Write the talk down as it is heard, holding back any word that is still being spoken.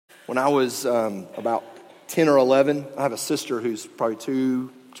When I was about 10 or 11, I have a sister who's probably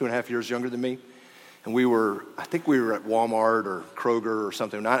two and a half years younger than me. And I think we were at Walmart or Kroger or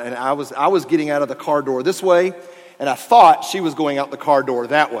something. And I was getting out of the car door this way, and I thought she was going out the car door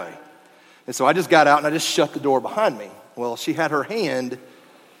that way. And so I just got out and I just shut the door behind me. Well, she had her hand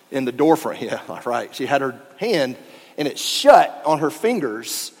in the door frame. Yeah, right. She had her hand, and it shut on her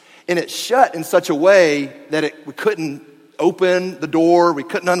fingers, and it shut in such a way that we couldn't open the door, we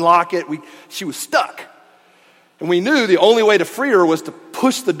couldn't unlock it, she was stuck. And we knew the only way to free her was to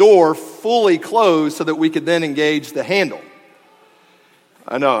push the door fully closed so that we could then engage the handle.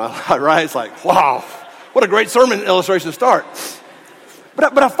 I know, right? It's like, wow, what a great sermon illustration to start.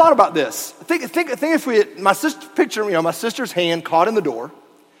 But I've thought about this. Think if my sister's hand caught in the door.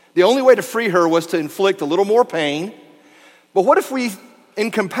 The only way to free her was to inflict a little more pain. But what if we,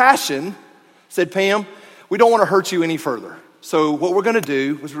 in compassion, said, Pam, we don't want to hurt you any further. So what we're going to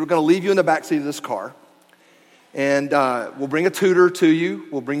do is we're going to leave you in the backseat of this car. And we'll bring a tutor to you.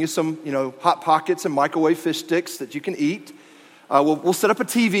 We'll bring you some, Hot Pockets and microwave fish sticks that you can eat. We'll set up a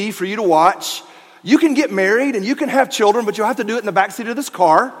TV for you to watch. You can get married and you can have children, but you'll have to do it in the backseat of this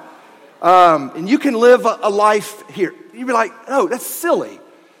car. And you can live a life here. You'd be like, no, that's silly.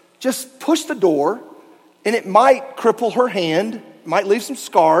 Just push the door, and it might cripple her hand, it might leave some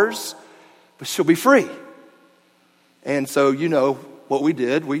scars, but she'll be free. And so what we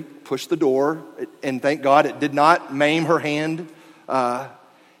did. We pushed the door, and thank God it did not maim her hand.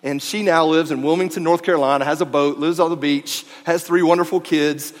 And she now lives in Wilmington, North Carolina, has a boat, lives on the beach, has 3 wonderful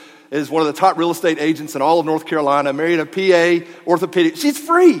kids, is one of the top real estate agents in all of North Carolina, married a PA orthopedic. She's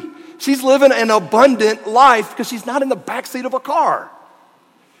free. She's living an abundant life because she's not in the backseat of a car.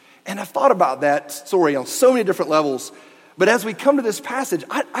 And I've thought about that story on so many different levels. But as we come to this passage,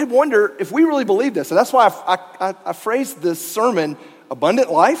 I wonder if we really believe this. And that's why I phrased this sermon,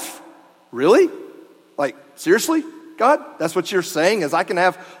 abundant life? Really? Like, seriously, God? That's what you're saying, is I can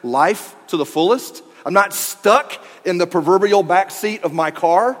have life to the fullest? I'm not stuck in the proverbial backseat of my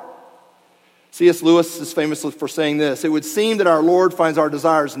car? C.S. Lewis is famous for saying this: it would seem that our Lord finds our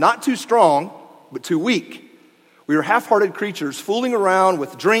desires not too strong, but too weak. We are half-hearted creatures fooling around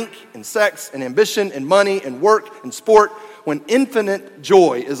with drink and sex and ambition and money and work and sport when infinite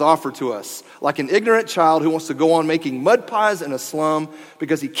joy is offered to us, like an ignorant child who wants to go on making mud pies in a slum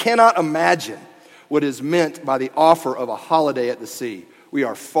because he cannot imagine what is meant by the offer of a holiday at the sea. We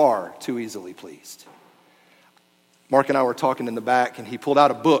are far too easily pleased. Mark and I were talking in the back, and he pulled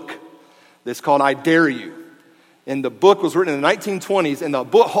out a book that's called I Dare You. And the book was written in the 1920s, and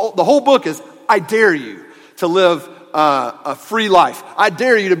the whole book is, I dare you to live a free life. I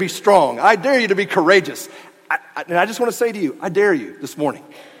dare you to be strong. I dare you to be courageous. And I just want to say to you, I dare you this morning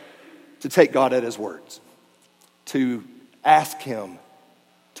to take God at his words, to ask him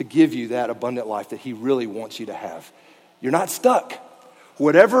to give you that abundant life that he really wants you to have. You're not stuck.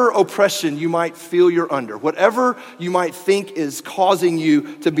 Whatever oppression you might feel you're under, whatever you might think is causing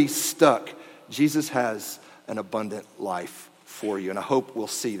you to be stuck, Jesus has an abundant life for you. And I hope we'll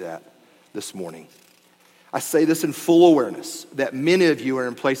see that this morning. I say this in full awareness that many of you are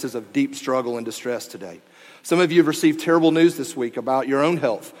in places of deep struggle and distress today. Some of you have received terrible news this week about your own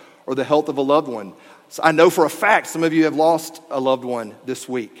health or the health of a loved one. So I know for a fact some of you have lost a loved one this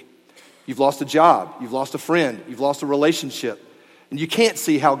week. You've lost a job, you've lost a friend, you've lost a relationship, and you can't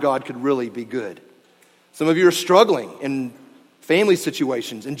see how God could really be good. Some of you are struggling in family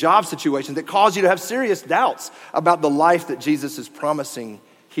situations and job situations that cause you to have serious doubts about the life that Jesus is promising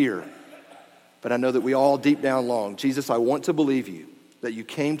here. But I know that we all deep down long, Jesus, I want to believe you, that you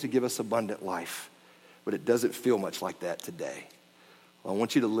came to give us abundant life, but it doesn't feel much like that today. Well, I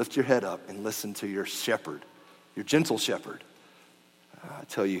want you to lift your head up and listen to your shepherd, your gentle shepherd. I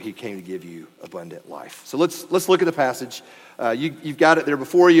tell you, he came to give you abundant life. So let's look at the passage. You've got it there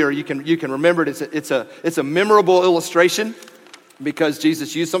before you, or you can remember it. It's a memorable illustration because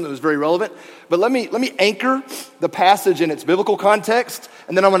Jesus used something that was very relevant. But let me anchor the passage in its biblical context,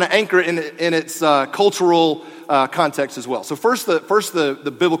 and then I'm going to anchor it in its cultural context as well. So first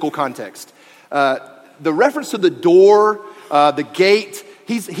the biblical context. The reference to the door, the gate,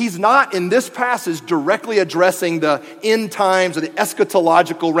 he's not in this passage directly addressing the end times or the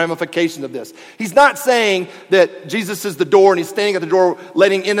eschatological ramifications of this. He's not saying that Jesus is the door and he's standing at the door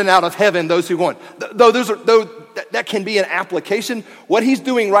letting in and out of heaven those who want. Though that can be an application, what he's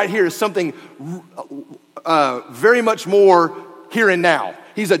doing right here is something very much more here and now.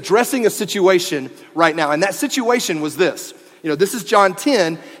 He's addressing a situation right now, and that situation was this. This is John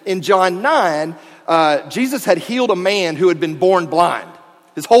 10. In John 9, Jesus had healed a man who had been born blind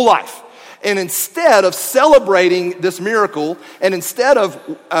his whole life. And instead of celebrating this miracle, and instead of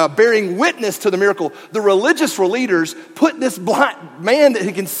bearing witness to the miracle, the religious leaders put this blind man that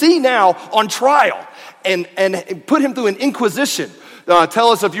he can see now on trial and put him through an inquisition. Tell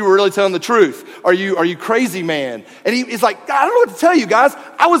us if you were really telling the truth. Are you crazy, man? And he's like, I don't know what to tell you guys.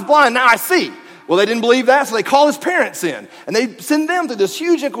 I was blind, now I see. Well, they didn't believe that, so they call his parents in. And they send them through this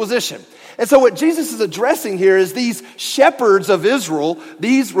huge inquisition. And so what Jesus is addressing here is these shepherds of Israel,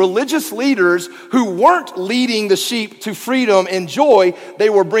 these religious leaders who weren't leading the sheep to freedom and joy, they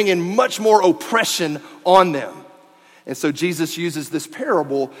were bringing much more oppression on them. And so Jesus uses this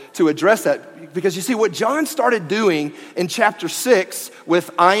parable to address that. Because you see, what John started doing in chapter 6 with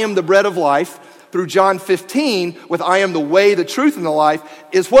I am the bread of life, through John 15 with I am the way, the truth, and the life,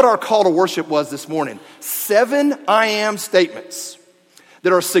 is what our call to worship was this morning. 7 I am statements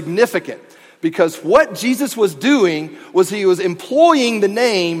that are significant. Because what Jesus was doing was he was employing the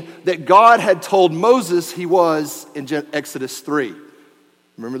name that God had told Moses he was in Exodus 3.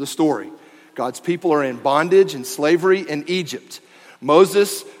 Remember the story. God's people are in bondage and slavery in Egypt.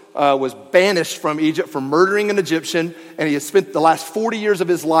 Moses was banished from Egypt for murdering an Egyptian, and he has spent the last 40 years of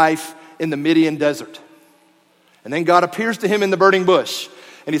his life in the Midian desert. And then God appears to him in the burning bush,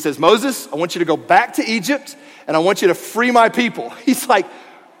 and he says, Moses, I want you to go back to Egypt, and I want you to free my people. He's like,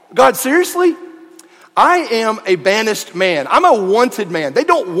 God, seriously? I am a banished man. I'm a wanted man. They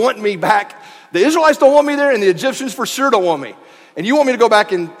don't want me back. The Israelites don't want me there, and the Egyptians for sure don't want me. And you want me to go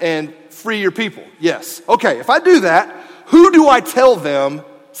back and free your people? Yes. Okay, if I do that, who do I tell them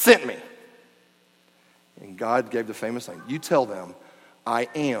sent me? And God gave the famous thing. You tell them, I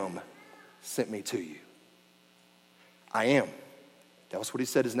am sent me to you. I am. That was what he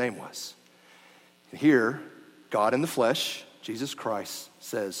said his name was. And here, God in the flesh, Jesus Christ,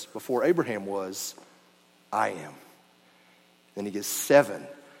 says, before Abraham was, I am. Then he gives 7.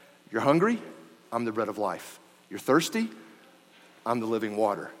 You're hungry? I'm the bread of life. You're thirsty? I'm the living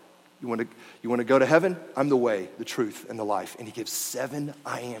water. You want to go to heaven? I'm the way, the truth, and the life. And he gives 7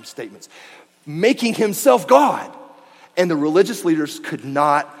 I am statements, making himself God. And the religious leaders could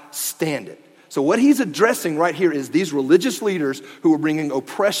not stand it. So what he's addressing right here is these religious leaders who were bringing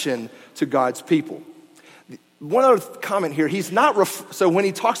oppression to God's people. One other comment here, he's not, so when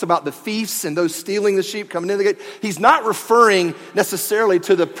he talks about the thieves and those stealing the sheep coming in the gate, he's not referring necessarily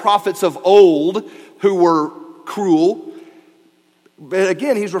to the prophets of old who were cruel. But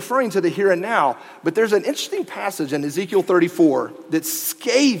again, he's referring to the here and now. But there's an interesting passage in Ezekiel 34 that's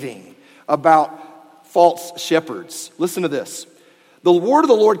scathing about false shepherds. Listen to this. The word of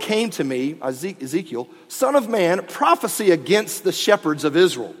the Lord came to me, Ezekiel, son of man, prophecy against the shepherds of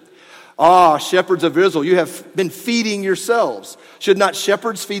Israel. Ah, shepherds of Israel, you have been feeding yourselves. Should not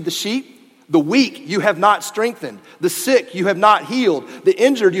shepherds feed the sheep? The weak you have not strengthened. The sick you have not healed. The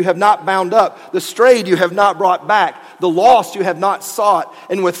injured you have not bound up. The strayed you have not brought back. The lost you have not sought.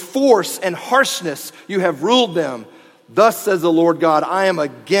 And with force and harshness you have ruled them. Thus says the Lord God, I am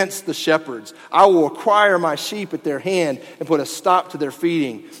against the shepherds. I will acquire my sheep at their hand and put a stop to their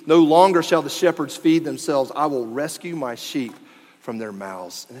feeding. No longer shall the shepherds feed themselves. I will rescue my sheep from their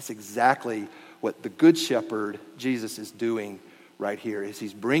mouths. And that's exactly what the good shepherd, Jesus, is doing right here, is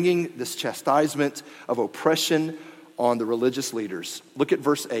he's bringing this chastisement of oppression on the religious leaders. Look at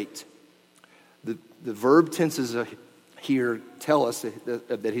verse 8. The verb tenses here tell us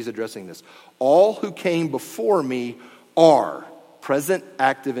that he's addressing this. All who came before me are, present,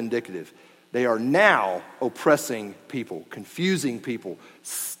 active, indicative. They are now oppressing people, confusing people,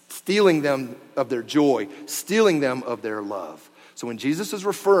 stealing them of their joy, stealing them of their love. So when Jesus is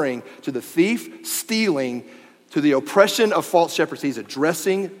referring to the thief stealing, to the oppression of false shepherds, he's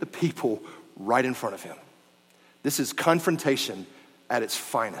addressing the people right in front of him. This is confrontation at its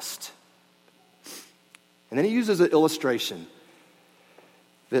finest. And then he uses an illustration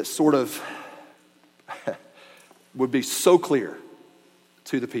that sort of would be so clear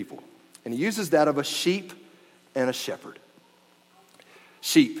to the people. And he uses that of a sheep and a shepherd.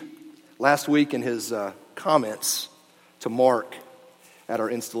 Sheep. Last week in his comments to Mark at our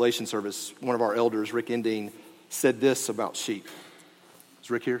installation service, one of our elders, Rick Endine, said this about sheep. Is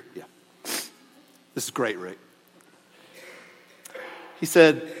Rick here? Yeah. This is great, Rick. He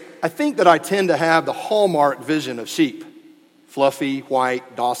said, I think that I tend to have the hallmark vision of sheep. Fluffy,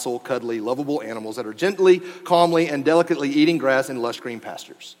 white, docile, cuddly, lovable animals that are gently, calmly, and delicately eating grass in lush green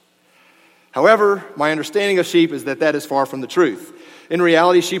pastures. However, my understanding of sheep is that is far from the truth. In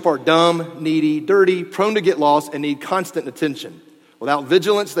reality, sheep are dumb, needy, dirty, prone to get lost, and need constant attention. Without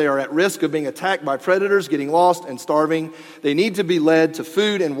vigilance, they are at risk of being attacked by predators, getting lost, and starving. They need to be led to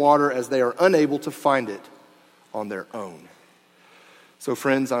food and water as they are unable to find it on their own. So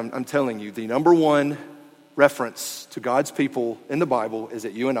friends, I'm telling you, the number one reference to God's people in the Bible is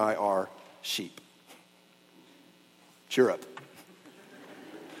that you and I are sheep. Cheer up.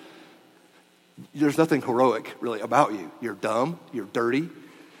 There's nothing heroic really about you. You're dumb, you're dirty.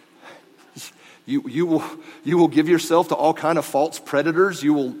 You will give yourself to all kind of false predators.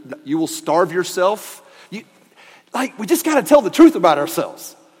 You will starve yourself. We just got to tell the truth about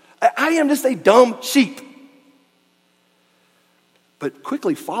ourselves. I am just a dumb sheep. But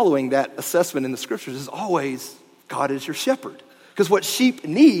quickly following that assessment in the scriptures is always, God is your shepherd. Because what sheep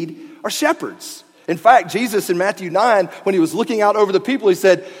need are shepherds. In fact, Jesus in Matthew 9, when he was looking out over the people, he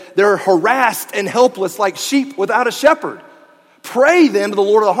said, they're harassed and helpless like sheep without a shepherd. Pray then to the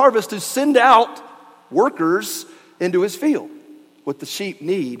Lord of the harvest to send out workers into his field. What the sheep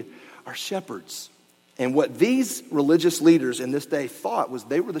need are shepherds. And what these religious leaders in this day thought was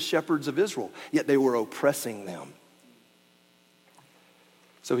they were the shepherds of Israel, yet they were oppressing them.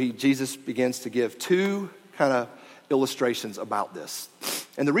 So Jesus begins to give two kind of illustrations about this.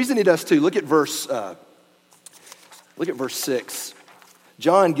 And the reason he does two, look at verse 6.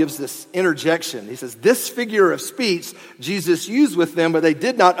 John gives this interjection. He says, this figure of speech Jesus used with them, but they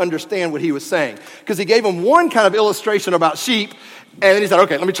did not understand what he was saying. Because he gave them one kind of illustration about sheep, and then he said,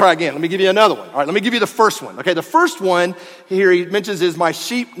 okay, let me try again. Let me give you another one. All right, let me give you the first one. Okay, the first one here he mentions is, my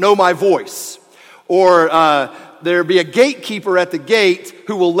sheep know my voice. Or there be a gatekeeper at the gate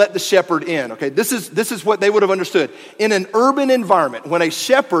who will let the shepherd in. Okay, this is what they would have understood. In an urban environment, when a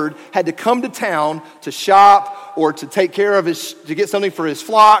shepherd had to come to town to shop or to take care of to get something for his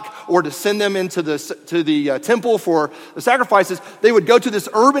flock or to send them into the temple for the sacrifices, they would go to this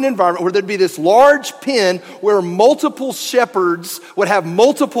urban environment where there'd be this large pen where multiple shepherds would have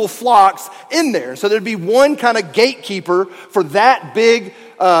multiple flocks in there. So there'd be one kind of gatekeeper for that big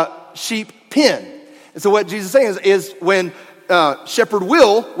sheep pen. And so what Jesus is saying is when Shepherd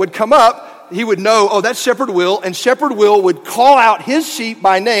Will would come up, he would know, oh, that's Shepherd Will, and Shepherd Will would call out his sheep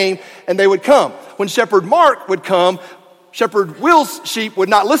by name, and they would come. When Shepherd Mark would come, Shepherd Will's sheep would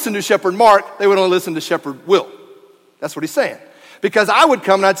not listen to Shepherd Mark, they would only listen to Shepherd Will. That's what he's saying. Because I would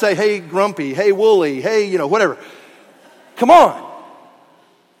come and I'd say, hey, Grumpy, hey, Wooly, hey, whatever. Come on.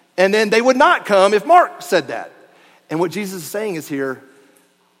 And then they would not come if Mark said that. And what Jesus is saying is here,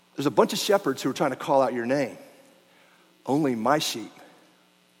 there's a bunch of shepherds who are trying to call out your name. Only my sheep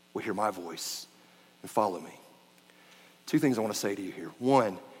will hear my voice and follow me. Two things I want to say to you here.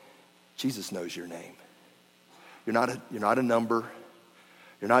 One, Jesus knows your name. You're not a number.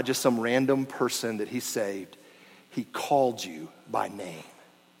 You're not just some random person that he saved. He called you by name.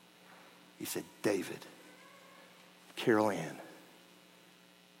 He said, David, Carol Ann,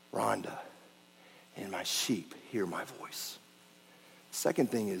 Rhonda, and my sheep hear my voice.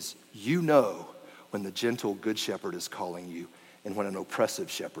 Second thing is, you know when the gentle good shepherd is calling you and when an oppressive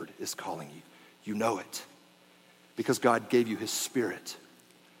shepherd is calling you. You know it because God gave you his spirit.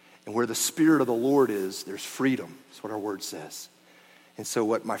 And where the spirit of the Lord is, there's freedom. That's what our word says. And so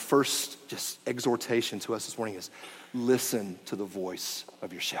what my first just exhortation to us this morning is, listen to the voice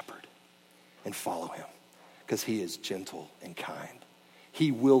of your shepherd and follow him because he is gentle and kind.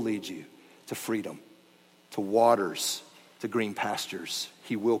 He will lead you to freedom, to waters, to green pastures.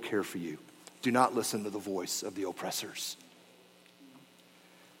 He will care for you. Do not listen to the voice of the oppressors.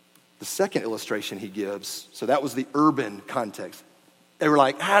 The second illustration he gives, so that was the urban context. They were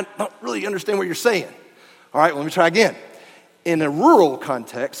like, I don't really understand what you're saying. All right, well, let me try again. In a rural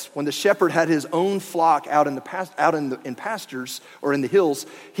context, when the shepherd had his own flock out in pastures or in the hills,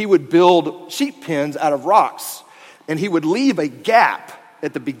 he would build sheep pens out of rocks, and he would leave a gap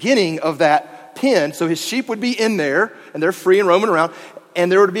at the beginning of that pen, so his sheep would be in there, and they're free and roaming around,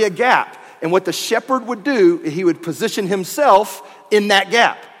 and there would be a gap. And what the shepherd would do, he would position himself in that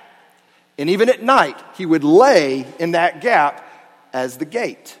gap. And even at night, he would lay in that gap as the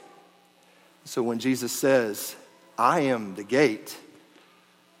gate. So when Jesus says, I am the gate,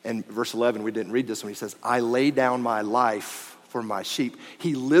 and verse 11, we didn't read this when he says, I lay down my life for my sheep.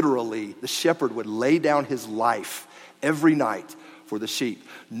 He literally, the shepherd would lay down his life every night for the sheep.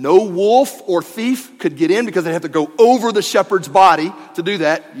 No wolf or thief could get in because they have to go over the shepherd's body to do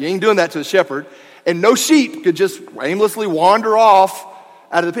that. You ain't doing that to the shepherd. And no sheep could just aimlessly wander off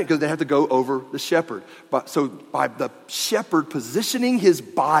out of the pen because they have to go over the shepherd. So by the shepherd positioning his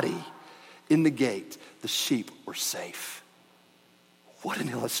body in the gate, the sheep were safe. What an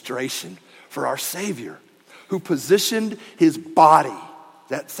illustration for our Savior who positioned his body. Does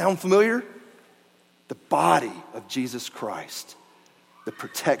that sound familiar? The body of Jesus Christ. The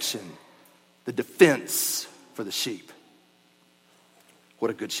protection, the defense for the sheep. What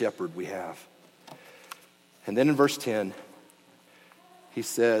a good shepherd we have. And then in verse 10, he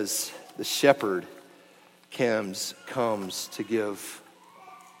says, the shepherd comes to give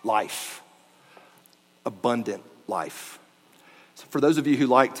life, abundant life. So for those of you who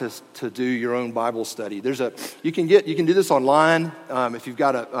like to do your own Bible study, you can do this online if you've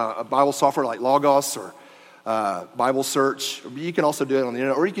got a Bible software like Logos or Bible Search. You can also do it on the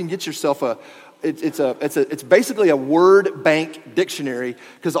internet, or you can get yourself it's basically a word bank dictionary,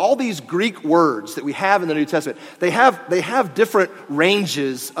 because all these Greek words that we have in the New Testament, they have different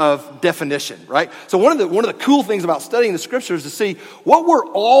ranges of definition, right? So one of the cool things about studying the scriptures is to see what were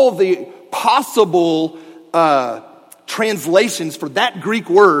all the possible translations for that Greek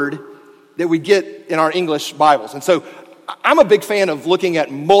word that we get in our English Bibles. And so I'm a big fan of looking at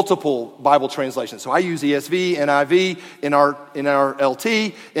multiple Bible translations. So I use ESV, NIV, in our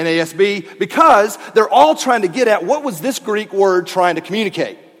LT, NASB, because they're all trying to get at what was this Greek word trying to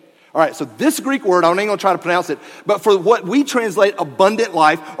communicate. All right, so this Greek word, I'm not going to try to pronounce it, but for what we translate abundant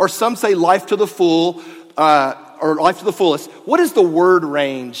life, or some say life to the full, or life to the fullest, what is the word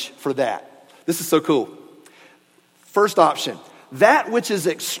range for that? This is so cool. First option, that which is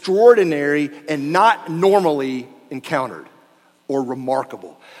extraordinary and not normally encountered or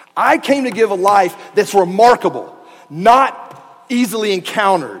remarkable. I came to give a life that's remarkable, not easily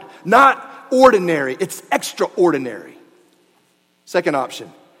encountered, not ordinary. It's extraordinary. Second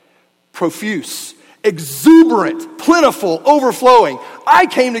option, profuse, exuberant, plentiful, overflowing. I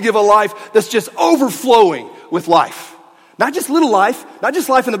came to give a life that's just overflowing with life. Not just little life, not just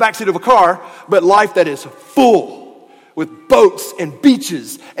life in the backseat of a car, but life that is full with boats and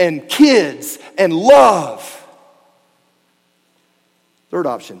beaches and kids and love. Third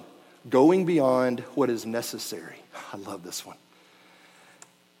option, going beyond what is necessary. I love this one.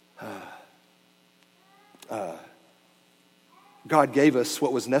 God gave us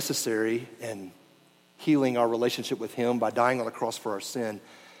what was necessary in healing our relationship with Him by dying on the cross for our sin,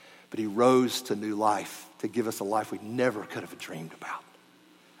 but He rose to new life to give us a life we never could have dreamed about.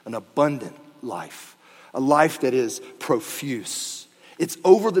 An abundant life, a life that is profuse. It's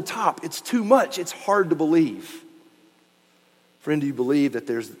over the top. It's too much. It's hard to believe. Friend, do you believe that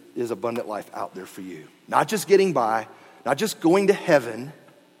there is abundant life out there for you? Not just getting by, not just going to heaven,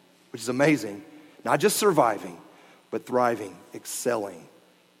 which is amazing, not just surviving, but thriving, excelling,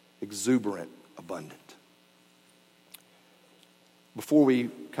 exuberant, abundant. Before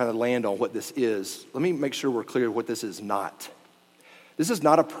we kind of land on what this is, let me make sure we're clear what this is not. This is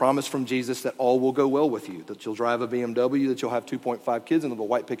not a promise from Jesus that all will go well with you, that you'll drive a BMW, that you'll have 2.5 kids and live a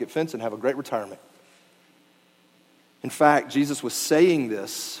white picket fence and have a great retirement. In fact, Jesus was saying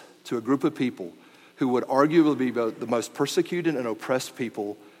this to a group of people who would arguably be the most persecuted and oppressed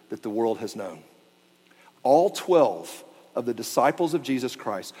people that the world has known. All 12 of the disciples of Jesus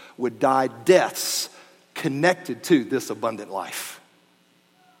Christ would die deaths connected to this abundant life.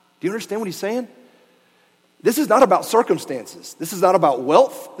 Do you understand what he's saying? This is not about circumstances. This is not about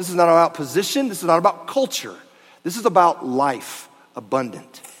wealth. This is not about position. This is not about culture. This is about life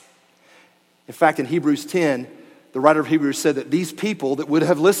abundant. In fact, in Hebrews 10, the writer of Hebrews said that these people that would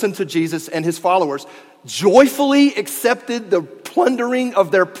have listened to Jesus and his followers joyfully accepted the plundering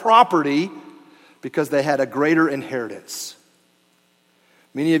of their property because they had a greater inheritance.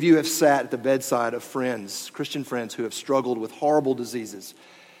 Many of you have sat at the bedside of friends, Christian friends, who have struggled with horrible diseases,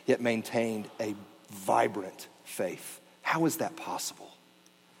 yet maintained a vibrant faith. How is that possible?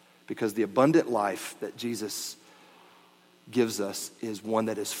 Because the abundant life that Jesus gives us is one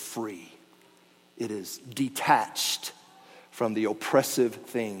that is free. It is detached from the oppressive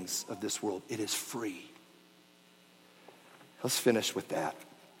things of this world. It is free. Let's finish with that.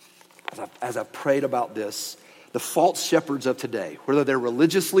 As I've prayed about this, the false shepherds of today, whether they're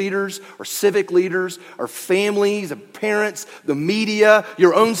religious leaders or civic leaders or families and parents, the media,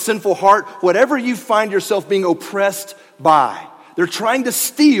 your own sinful heart, whatever you find yourself being oppressed by, they're trying to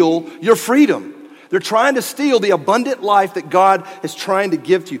steal your freedom. They're trying to steal the abundant life that God is trying to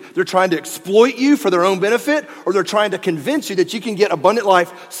give to you. They're trying to exploit you for their own benefit, or they're trying to convince you that you can get abundant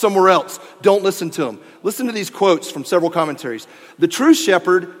life somewhere else. Don't listen to them. Listen to these quotes from several commentaries. The true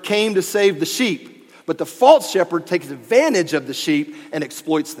shepherd came to save the sheep, but the false shepherd takes advantage of the sheep and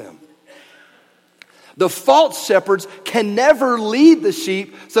exploits them. The false shepherds can never lead the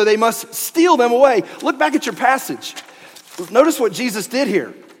sheep, so they must steal them away. Look back at your passage. Notice what Jesus did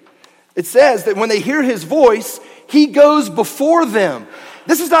here. It says that when they hear his voice, he goes before them.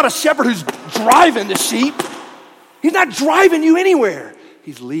 This is not a shepherd who's driving the sheep. He's not driving you anywhere.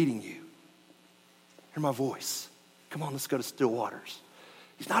 He's leading you. Hear my voice. Come on, let's go to still waters.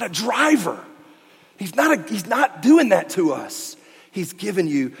 He's not a driver. He's not doing that to us. He's given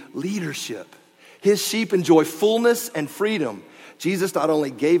you leadership. His sheep enjoy fullness and freedom. Jesus not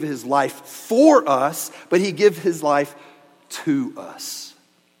only gave his life for us, but he gave his life to us.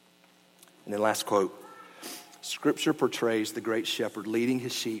 And then last quote, Scripture portrays the great shepherd leading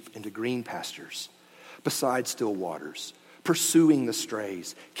his sheep into green pastures, beside still waters, pursuing the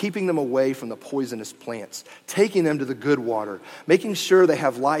strays, keeping them away from the poisonous plants, taking them to the good water, making sure they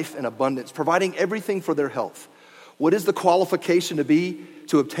have life in abundance, providing everything for their health. What is the qualification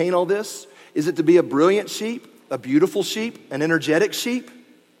to obtain all this? Is it to be a brilliant sheep, a beautiful sheep, an energetic sheep?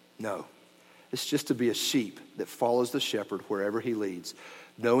 No. It's just to be a sheep that follows the shepherd wherever he leads,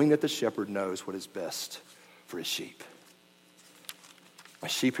 knowing that the shepherd knows what is best for his sheep. My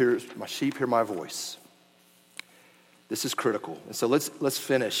sheep hear my voice. This is critical. And so let's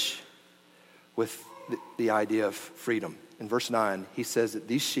finish with the idea of freedom. In verse 9, he says that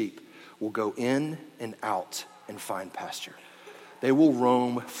these sheep will go in and out and find pasture. They will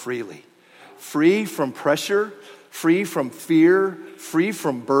roam freely, free from pressure, free from fear, free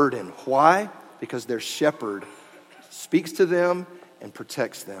from burden. Why? Because their shepherd speaks to them and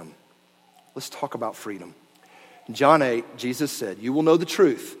protects them. Let's talk about freedom. In John 8, Jesus said, "You will know the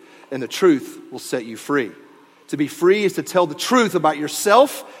truth, and the truth will set you free." To be free is to tell the truth about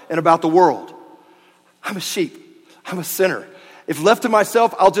yourself and about the world. I'm a sheep. I'm a sinner. If left to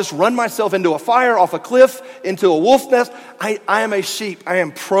myself, I'll just run myself into a fire, off a cliff, into a wolf's nest. I am a sheep. I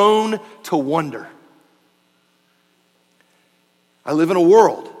am prone to wander. I live in a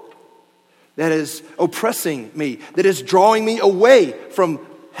world that is oppressing me, that is drawing me away from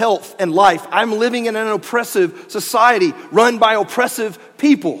health and life. I'm living in an oppressive society run by oppressive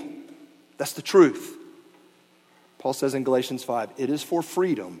people. That's the truth. Paul says in Galatians 5, "It is for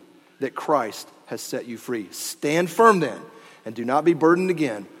freedom that Christ has set you free. Stand firm then, and do not be burdened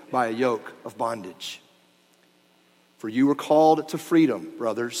again by a yoke of bondage. For you were called to freedom,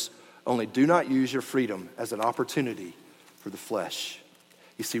 brothers, only do not use your freedom as an opportunity for the flesh."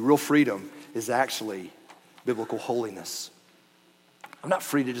 You see, real freedom is actually biblical holiness. I'm not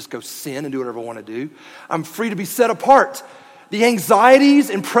free to just go sin and do whatever I want to do. I'm free to be set apart. The anxieties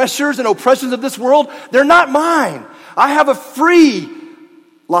and pressures and oppressions of this world, they're not mine. I have a free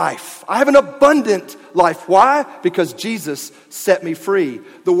life. I have an abundant life. Why? Because Jesus set me free.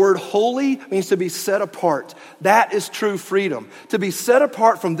 The word holy means to be set apart. That is true freedom. To be set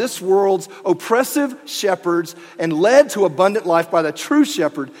apart from this world's oppressive shepherds and led to abundant life by the true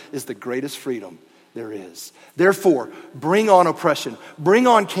shepherd is the greatest freedom there is. Therefore, bring on oppression, bring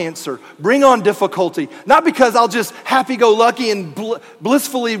on cancer, bring on difficulty. Not because I'll just happy-go-lucky and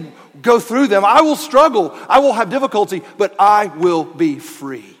blissfully go through them. I will struggle, I will have difficulty, but I will be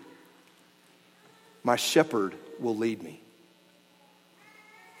free. My shepherd will lead me.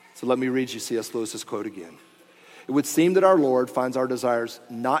 So let me read you C.S. Lewis's quote again. "It would seem that our Lord finds our desires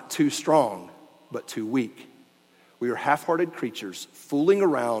not too strong, but too weak. We are half-hearted creatures fooling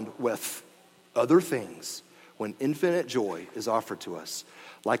around with other things when infinite joy is offered to us,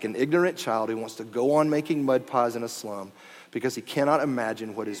 like an ignorant child who wants to go on making mud pies in a slum because he cannot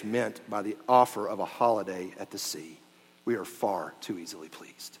imagine what is meant by the offer of a holiday at the sea. We are far too easily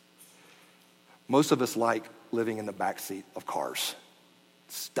pleased." Most of us like living in the backseat of cars,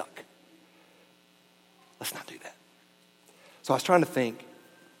 stuck. Let's not do that. So I was trying to think.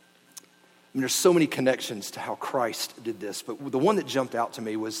 There's so many connections to how Christ did this, but the one that jumped out to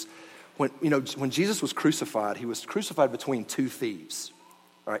me was when Jesus was crucified, he was crucified between two thieves.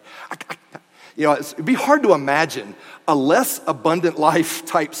 All right? It'd be hard to imagine a less abundant life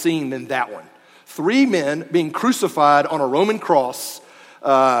type scene than that one. Three men being crucified on a Roman cross.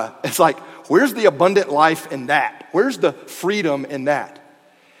 It's like, where's the abundant life in that? Where's the freedom in that?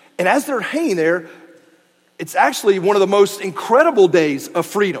 And as they're hanging there, it's actually one of the most incredible days of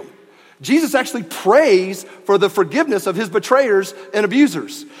freedom. Jesus actually prays for the forgiveness of his betrayers and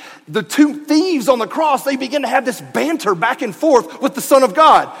abusers. The two thieves on the cross, they begin to have this banter back and forth with the Son of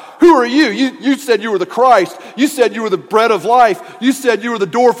God. Who are you? You said you were the Christ. You said you were the bread of life. You said you were the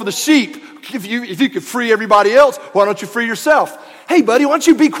door for the sheep. If you could free everybody else, why don't you free yourself? Hey, buddy, why don't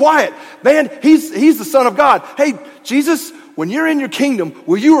you be quiet? Man, he's the Son of God. Hey, Jesus, when you're in your kingdom,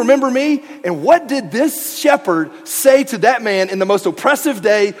 will you remember me? And what did this shepherd say to that man in the most oppressive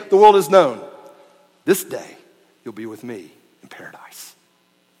day the world has known? This day, you'll be with me in paradise.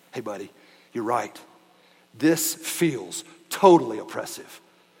 Hey, buddy, you're right. This feels totally oppressive,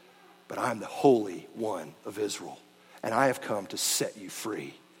 but I'm the Holy One of Israel, and I have come to set you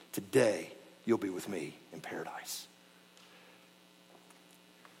free. Today, you'll be with me in paradise.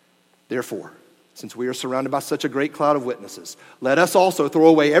 Therefore, Since we are surrounded by such a great cloud of witnesses, let us also throw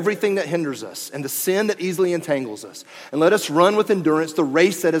away everything that hinders us and the sin that easily entangles us. And let us run with endurance the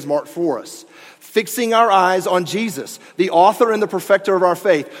race that is marked for us, fixing our eyes on Jesus, the author and the perfecter of our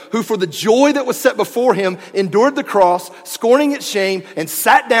faith, who for the joy that was set before him endured the cross, scorning its shame, and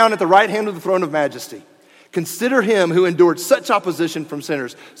sat down at the right hand of the throne of majesty. Consider him who endured such opposition from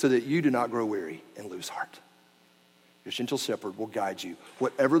sinners, so that you do not grow weary and lose heart. Your gentle shepherd will guide you,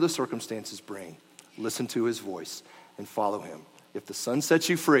 whatever the circumstances bring. Listen to his voice and follow him. If the Son sets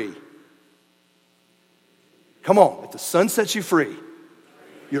you free, come on, if the Son sets you free,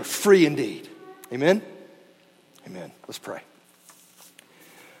 you're free indeed. Amen? Amen. Let's pray.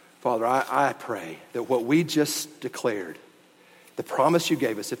 Father, I pray that what we just declared, the promise you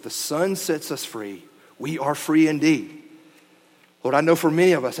gave us, if the Son sets us free, we are free indeed. Lord, I know for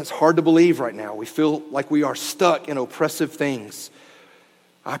many of us, it's hard to believe right now. We feel like we are stuck in oppressive things.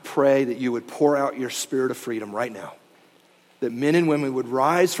 I pray that you would pour out your spirit of freedom right now. That men and women would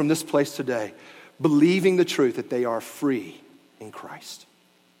rise from this place today, believing the truth that they are free in Christ.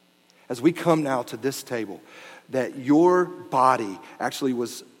 As we come now to this table, that your body actually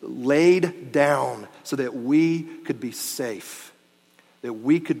was laid down so that we could be safe, that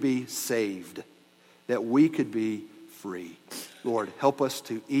we could be saved, that we could be free. Lord, help us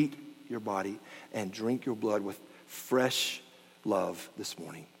to eat your body and drink your blood with fresh love this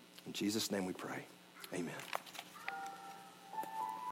morning. In Jesus' name we pray. Amen.